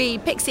Christmas tree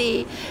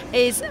pixie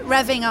is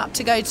revving up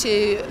to go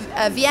to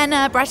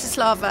Vienna,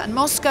 Bratislava and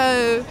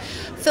Moscow,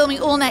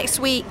 filming all next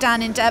week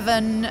down in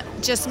Devon,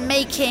 just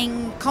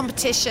making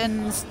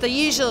competitions, the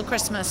usual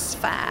Christmas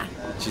fare.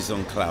 She's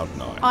on cloud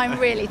 9. I'm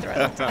really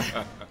thrilled.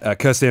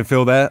 Kirsty and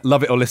Phil there.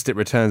 Love It or List It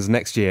returns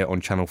next year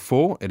on Channel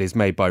 4. It is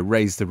made by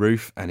Raise the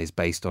Roof and is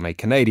based on a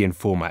Canadian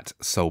format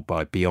sold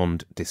by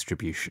Beyond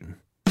Distribution.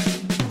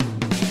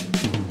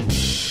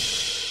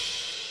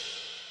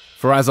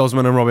 Faraz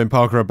Osman and Robin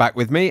Parker are back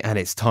with me, and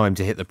it's time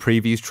to hit the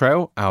previews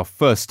trail. Our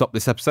first stop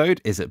this episode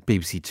is at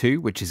BBC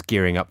Two, which is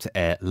gearing up to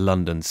air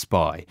London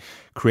Spy.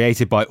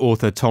 Created by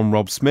author Tom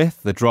Rob Smith,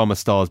 the drama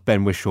stars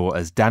Ben Whishaw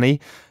as Danny,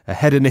 a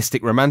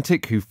hedonistic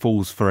romantic who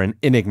falls for an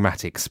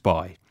enigmatic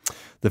spy.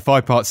 The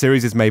 5-part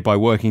series is made by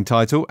Working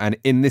Title, and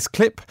in this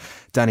clip,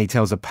 Danny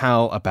tells a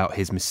pal about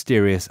his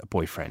mysterious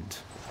boyfriend.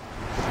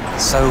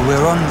 So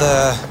we're on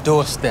the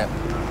doorstep,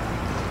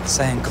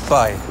 saying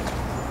goodbye.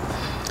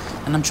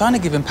 And I'm trying to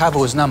give him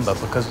Pavel's number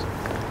because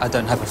I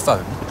don't have a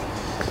phone.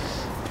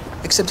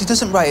 Except he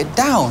doesn't write it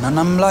down, and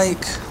I'm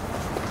like,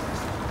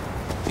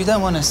 you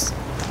don't want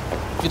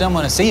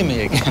to see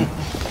me again.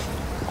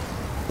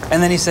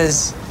 And then he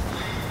says,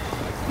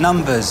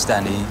 numbers,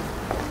 Danny,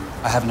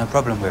 I have no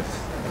problem with.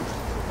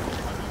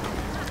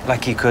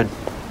 Like he could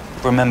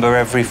remember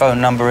every phone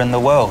number in the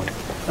world.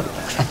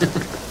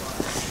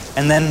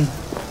 And then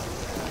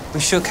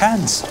we shook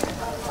hands.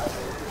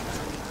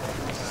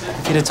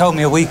 If you'd have told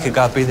me a week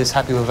ago I'd be this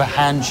happy with a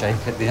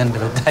handshake at the end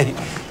of a date.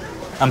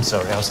 I'm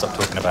sorry, I'll stop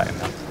talking about him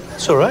now.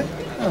 It's all right.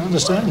 I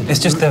understand. It's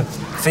just the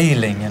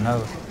feeling, you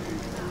know.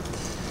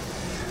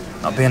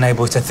 Not being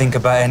able to think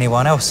about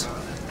anyone else.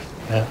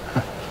 Yeah,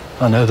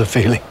 I know the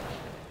feeling.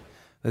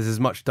 There's as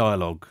much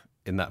dialogue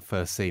in that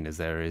first scene as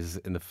there is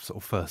in the sort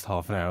of first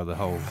half an hour of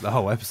the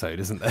whole episode,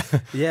 isn't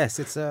there? Yes,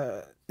 it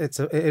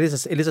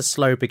is a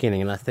slow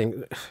beginning, and I think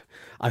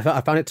I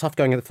found it tough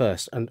going at the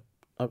first. And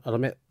I'll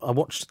admit, I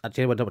watched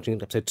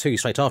watching episode 2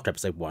 straight after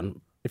episode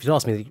 1. If you'd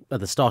asked me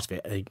at the start of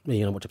it, are you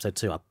going to watch episode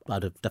 2?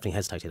 I'd have definitely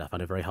hesitated. I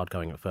found it very hard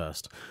going at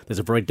first. There's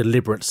a very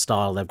deliberate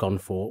style they've gone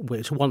for,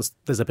 which once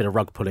there's a bit of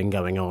rug pulling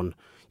going on,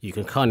 you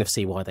can kind of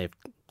see why they've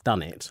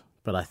done it.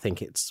 But I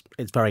think it's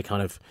very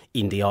kind of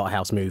indie art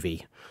house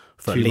movie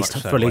for at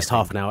least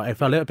half an hour. It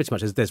felt a little bit too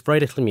much. There's very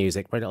little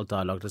music, very little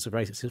dialogue.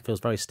 It feels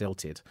very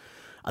stilted.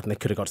 I think they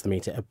could have got to the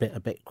meat a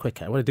bit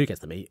quicker. And when they do get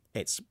to the meat,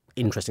 it's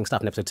interesting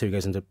stuff. And episode 2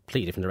 goes into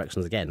completely different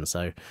directions again.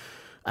 So,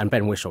 and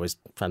Ben Whishaw is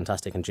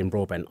fantastic, and Jim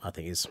Broadbent, I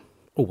think, is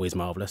always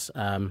marvellous.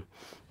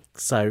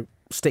 So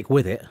stick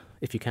with it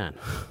if you can.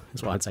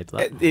 That's what I'd say to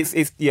that.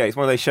 It's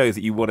one of those shows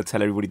that you want to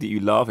tell everybody that you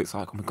love. It's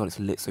like, oh my god, it's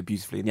lit so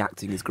beautifully and the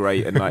acting is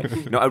great, and like,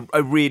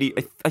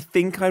 I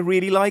think I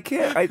really like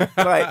it.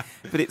 But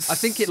it's I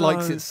think it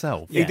likes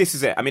itself. Yeah. This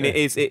is it. I mean, it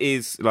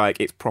is like,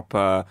 it's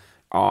proper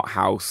art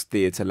house,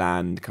 theatre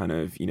land kind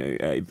of,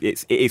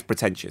 it is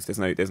pretentious.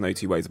 There's no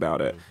two ways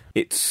about it.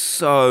 It's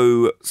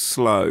so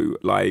slow,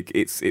 like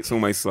it's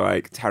almost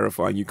like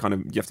terrifying. You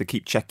have to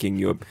keep checking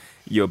your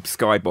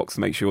Skybox to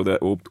make sure that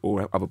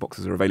or other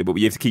boxes are available, but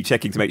you have to keep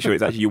checking to make sure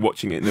it's actually you're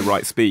watching it in the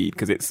right speed,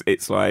 because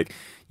it's like,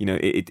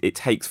 it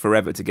takes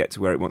forever to get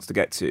to where it wants to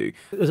get to.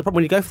 There's a problem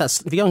when you go for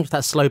that, if you're going for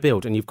that slow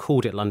build and you've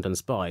called it London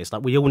Spies,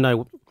 like we all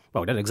know.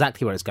 Well, we don't know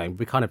exactly where it's going, but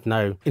we kind of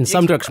know in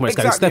some direction where it's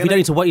going. So you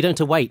don't need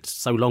to wait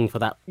so long for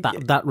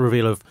that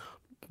reveal of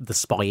the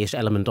spy-ish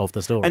element of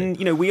the story. And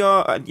we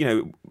are,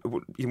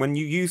 when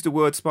you use the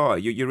word spy,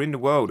 you're in the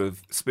world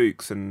of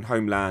Spooks and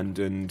Homeland,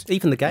 and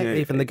even the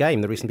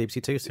game, the recent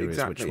BBC Two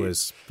series, which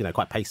was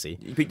quite pacey.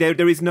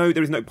 There is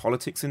no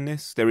politics in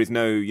this. There is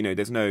no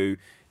there's no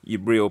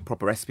real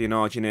proper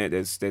espionage in it.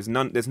 There's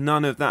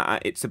none of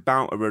that. It's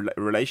about a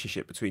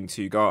relationship between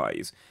two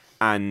guys,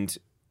 and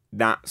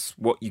that's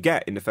what you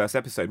get in the first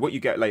episode. What you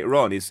get later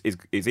on is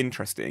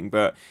interesting,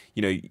 but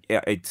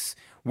it's.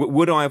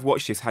 Would I have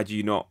watched this had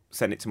you not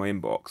sent it to my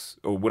inbox,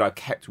 or would I have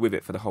kept with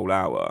it for the whole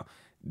hour?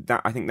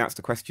 I think that's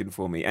the question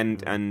for me,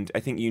 and I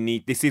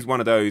think this is one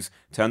of those,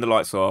 turn the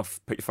lights off,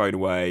 put your phone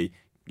away,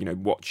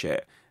 watch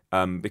it.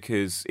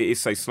 Because it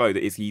is so slow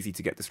that it's easy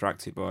to get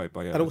distracted by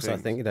other and also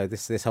things. I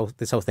think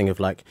this whole thing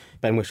of like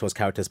Ben Whishaw's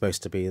character is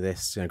supposed to be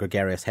this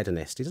gregarious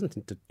hedonist. He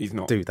doesn't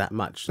do that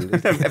much. And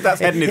if that's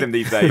hedonism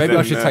these days, maybe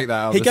I should take that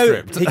out of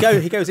the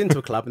script. He goes into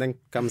a club and then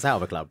comes out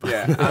of a club.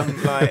 Yeah,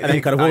 and then he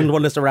kind of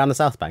wanders around the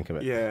south bank of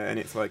it. Yeah, and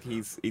it's like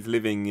he's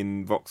living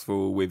in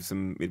Vauxhall with a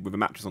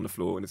mattress on the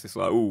floor, and it's just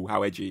like, ooh,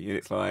 how edgy. And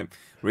it's like,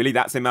 really,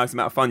 that's the amount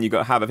of fun you got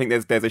to have. I think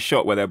there's a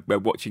shot where they're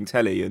watching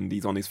telly and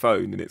he's on his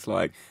phone, and it's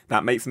like,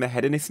 that makes him a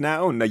hedonist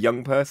now and a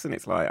young person.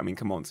 It's like, I mean,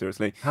 come on,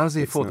 seriously. How does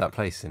he afford that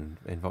place in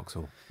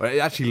Vauxhall? Well, it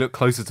actually looked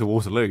closer to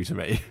Waterloo to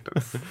me.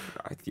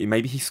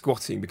 Maybe he's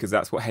squatting because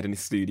that's what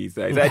hedonists do these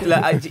days.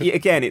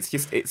 Again, it's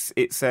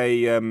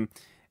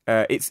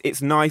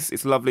nice,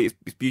 it's lovely,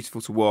 it's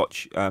beautiful to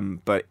watch,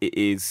 but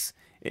it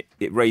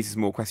raises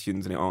more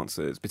questions than it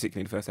answers,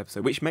 particularly in the first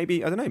episode, which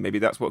maybe, I don't know, maybe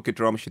that's what good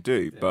drama should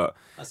do. But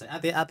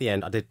at the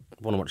end, I did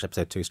want to watch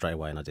episode 2 straight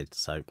away, and I did.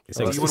 So it's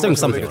doing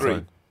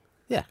something.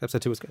 Yeah,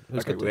 episode 2 was good.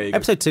 Good.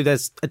 Episode 2,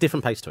 there's a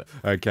different pace to it.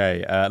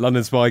 Okay,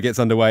 London Spy gets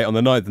underway on the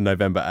 9th of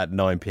November at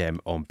 9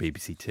 p.m. on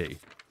BBC Two.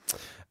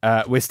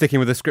 We're sticking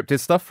with the scripted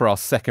stuff for our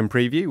second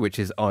preview, which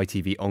is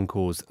ITV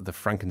Encore's The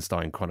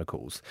Frankenstein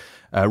Chronicles.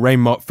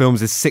 Rainmark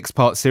Films'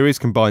 6-part series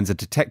combines a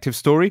detective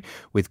story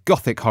with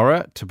gothic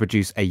horror to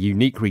produce a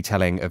unique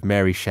retelling of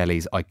Mary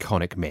Shelley's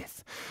iconic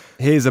myth.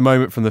 Here's a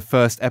moment from the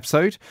first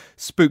episode.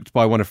 Spooked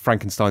by one of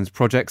Frankenstein's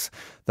projects,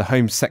 the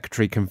Home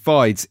Secretary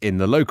confides in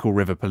the local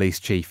River Police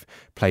Chief,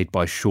 played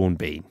by Sean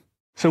Bean.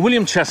 Sir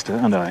William Chester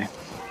and I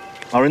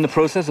are in the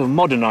process of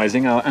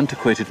modernising our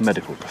antiquated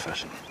medical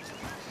profession.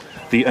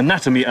 The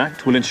Anatomy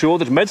Act will ensure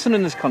that medicine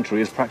in this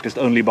country is practised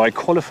only by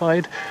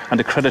qualified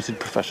and accredited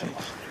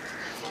professionals.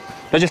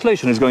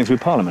 Legislation is going through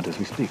Parliament as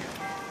we speak.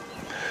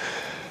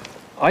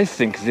 I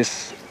think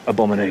this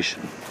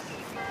abomination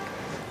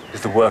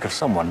is the work of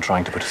someone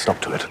trying to put a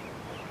stop to it.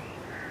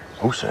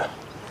 Oh, sir.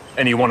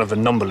 Any one of the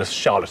numberless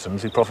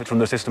charlatans who profit from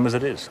the system as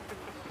it is.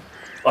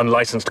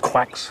 Unlicensed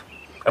quacks,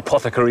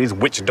 apothecaries,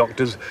 witch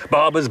doctors,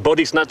 barbers,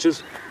 body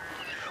snatchers.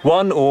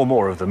 One or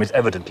more of them is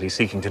evidently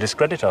seeking to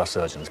discredit our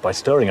surgeons by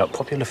stirring up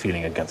popular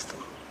feeling against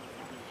them.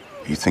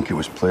 You think it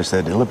was placed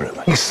there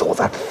deliberately? You saw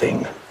that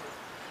thing.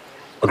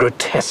 A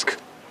grotesque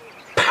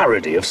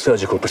parody of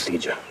surgical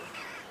procedure.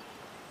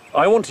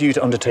 I want you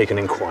to undertake an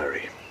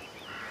inquiry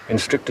in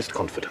strictest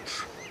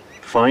confidence.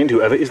 Find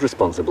whoever is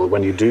responsible.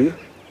 When you do,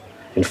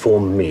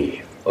 inform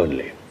me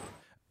only.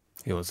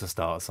 He wants to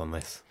start us on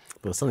this.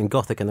 There's something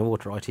gothic in the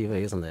water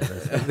ITV, isn't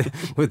there?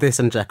 With this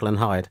and Jekyll and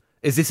Hyde.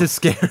 Is this as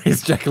scary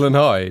as Jekyll and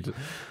Hyde?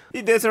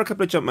 There's a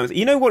couple of jump moments.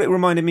 You know what it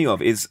reminded me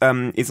of is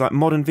like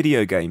modern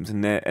video games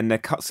and their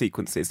cut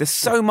sequences. There's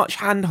so much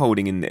hand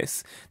holding in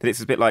this that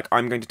it's a bit like,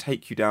 I'm going to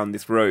take you down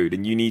this road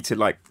and you need to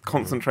like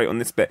concentrate on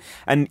this bit.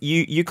 And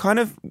you kind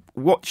of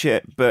watch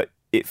it, but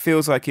it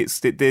feels like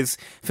there's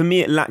for me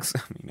it lacks.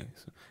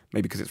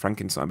 Maybe because it's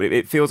Frankenstein, but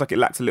it feels like it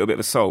lacks a little bit of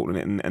a soul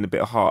and a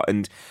bit of heart.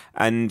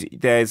 And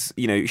there's,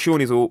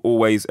 Sean is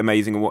always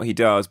amazing at what he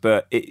does,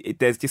 but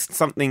there's just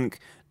something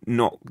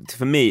not,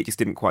 for me, it just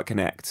didn't quite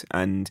connect.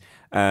 And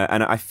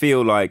I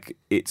feel like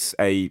it's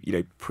a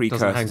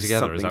precursor. Doesn't hang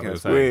together, to is something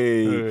that what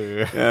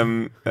you're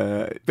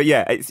saying? But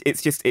yeah,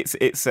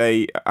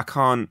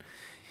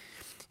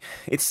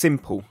 it's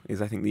simple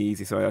is I think the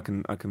easiest way I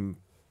can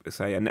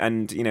say,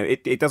 and you know,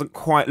 it doesn't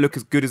quite look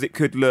as good as it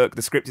could look.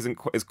 The script isn't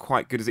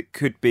quite good as it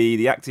could be.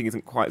 The acting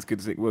isn't quite as good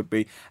as it would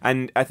be.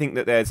 And I think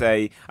that there's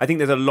a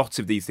lot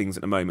of these things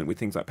at the moment with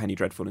things like Penny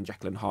Dreadful and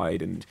Jekyll and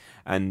Hyde,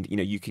 and you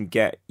know, you can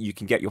get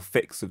your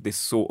fix of this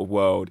sort of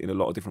world in a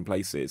lot of different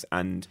places.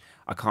 And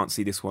I can't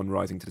see this one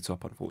rising to the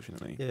top,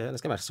 unfortunately. Yeah,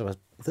 let's go back to sort of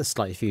the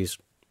slightly fused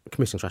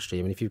commissioning strategy.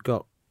 I mean, if you've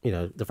got, you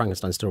know, the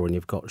Frankenstein story and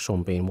you've got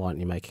Sean Bean, why aren't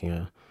you making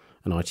an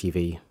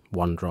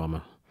ITV1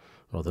 drama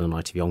rather than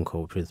an ITV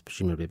Encore, which is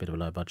presumably a bit of a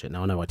low budget?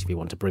 Now, I know ITV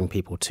want to bring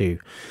people to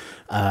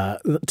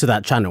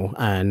that channel,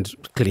 and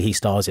clearly he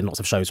stars in lots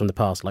of shows from the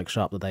past, like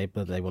Sharp, that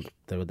they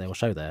will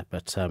show there.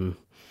 But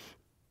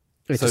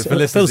it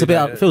feels a bit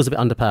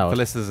underpowered. For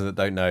listeners that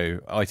don't know,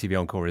 ITV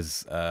Encore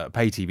is a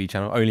pay TV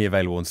channel, only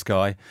available on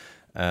Sky,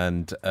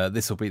 and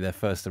this will be their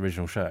first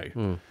original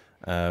show.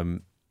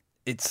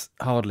 It's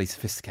hardly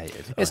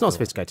sophisticated. It's not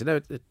sophisticated. No,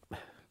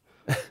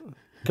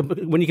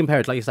 when you compare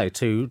it, like you say,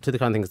 to the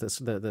kind of things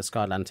that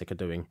Sky Atlantic are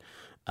doing,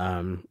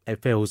 it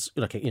feels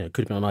like it, you know,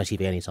 could have been on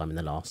ITV any time in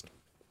the last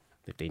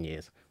 15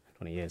 years.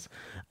 20 years,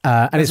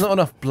 and it's not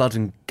enough blood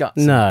and guts.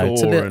 No, and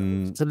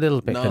gore it's a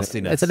little bit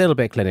nastiness. It's a little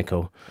bit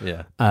clinical.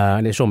 Yeah,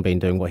 and it's Sean Bean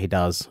doing what he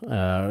does.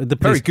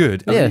 Very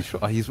good. Yeah,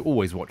 he's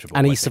always watchable,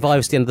 and he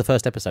survives the end of the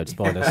first episode.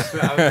 Spoilers.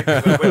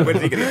 when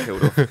did he get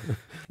killed off?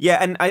 Yeah,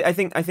 and I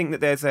think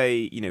that there's a,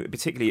 you know,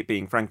 particularly it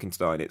being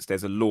Frankenstein,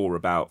 there's a lore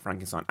about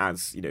Frankenstein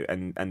as, you know,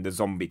 and the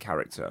zombie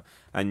character,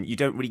 and you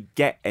don't really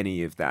get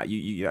any of that. Do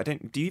you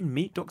even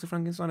meet Dr.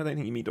 Frankenstein? I don't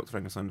think you meet Dr.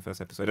 Frankenstein in the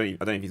first episode. I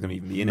don't know if he's going to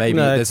even be in it. Maybe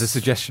there's a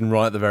suggestion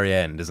right at the very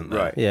end, isn't there?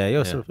 Right. Yeah,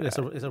 it's a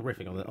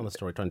riffing on the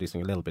story, trying to do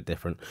something a little bit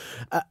different,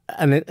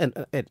 and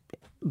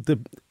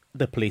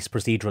the police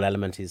procedural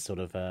element is sort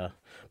of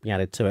being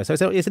added to it. So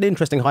it's an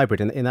interesting hybrid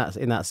in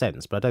that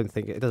sense. But I don't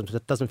think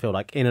it doesn't feel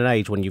like, in an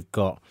age when you've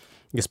got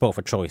your sport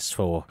for choice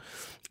for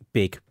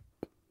big,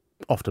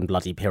 often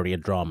bloody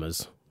period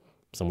dramas,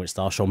 some which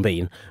star Sean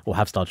Bean or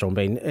have starred Sean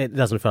Bean, it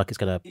doesn't feel like it's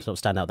going to sort of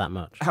stand out that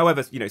much.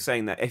 However, you know,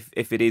 saying that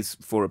if it is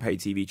for a pay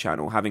TV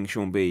channel, having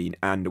Sean Bean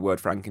and the word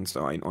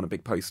Frankenstein on a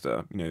big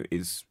poster, you know,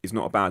 is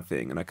not a bad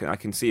thing, and I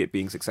can see it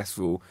being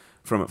successful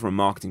from a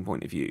marketing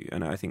point of view.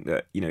 And I think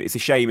that, you know, it's a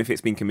shame if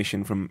it's been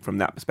commissioned from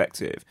that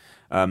perspective.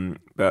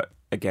 But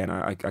again,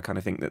 I kind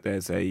of think that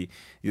there's a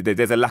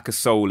lack of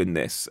soul in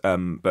this,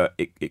 but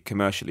it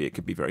commercially it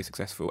could be very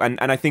successful. And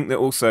I think that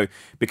also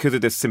because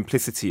of the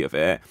simplicity of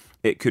it,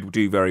 it could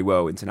do very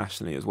well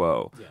internationally as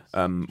well.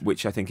 Yes.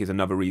 Which I think is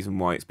another reason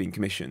why it's been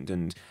commissioned.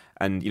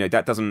 And you know,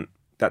 that doesn't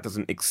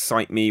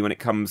excite me when it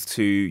comes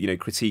to, you know,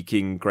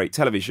 critiquing great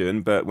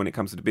television, but when it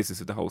comes to the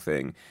business of the whole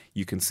thing,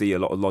 you can see a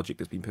lot of logic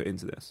that's been put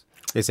into this.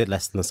 Is it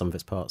less than the sum of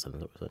its parts?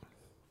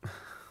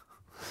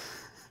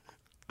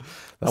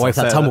 I'll wait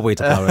for that tumbleweed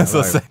to power. That's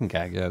the second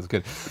gag. Yeah, it's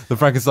good. The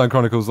Frankenstein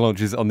Chronicles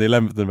launches on the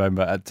 11th of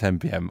November at 10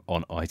 p.m.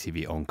 on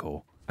ITV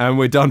Encore. And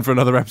we're done for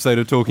another episode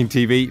of Talking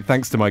TV.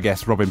 Thanks to my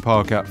guests Robin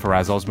Parker,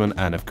 Faraz Osman,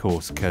 and of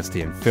course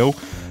Kirsty and Phil.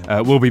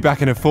 We'll be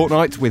back in a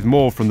fortnight with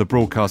more from the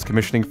Broadcast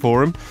Commissioning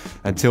Forum.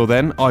 Until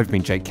then, I've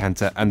been Jake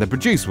Cantor and the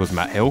producer was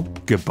Matt Hill.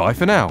 Goodbye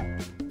for now.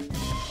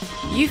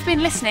 You've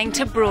been listening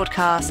to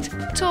Broadcast,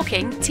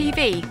 Talking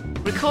TV,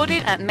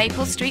 recorded at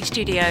Maple Street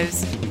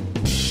Studios.